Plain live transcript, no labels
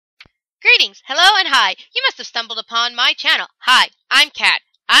Greetings, hello, and hi. You must have stumbled upon my channel. Hi, I'm Kat.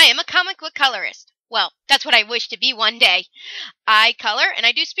 I am a comic book colorist. Well, that's what I wish to be one day. I color and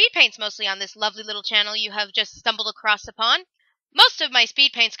I do speed paints mostly on this lovely little channel you have just stumbled across upon. Most of my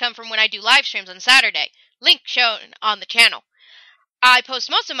speed paints come from when I do live streams on Saturday. Link shown on the channel. I post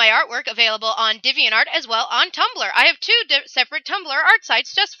most of my artwork available on DeviantArt as well on Tumblr. I have two separate Tumblr art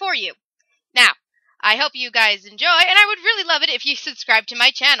sites just for you. Now, I hope you guys enjoy, and I would really love it if you subscribe to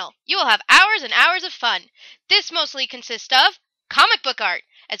my channel. You will have hours and hours of fun. This mostly consists of comic book art,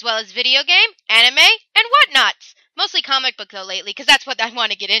 as well as video game, anime, and whatnots. Mostly comic book though lately, because that's what I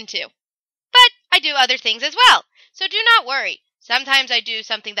want to get into. But I do other things as well, so do not worry. Sometimes I do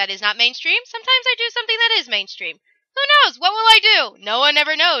something that is not mainstream, sometimes I do something that is mainstream. Who knows? What will I do? No one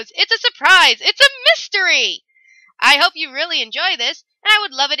ever knows. It's a surprise. It's a mystery. I hope you really enjoy this, and I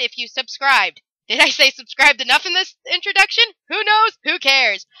would love it if you subscribed. Did I say subscribed enough in this introduction? Who knows? Who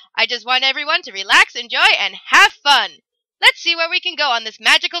cares? I just want everyone to relax, enjoy, and have fun. Let's see where we can go on this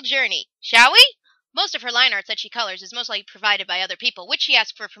magical journey, shall we? Most of her line arts that she colors is mostly provided by other people, which she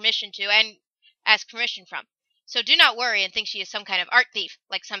asks for permission to and asks permission from. So do not worry and think she is some kind of art thief,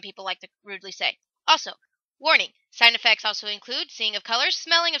 like some people like to rudely say. Also, warning, side effects also include seeing of colors,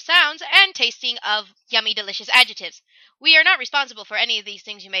 smelling of sounds, and tasting of yummy, delicious adjectives. We are not responsible for any of these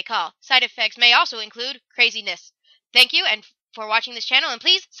things you may call. Side effects may also include craziness. Thank you and for watching this channel, and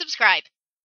please subscribe.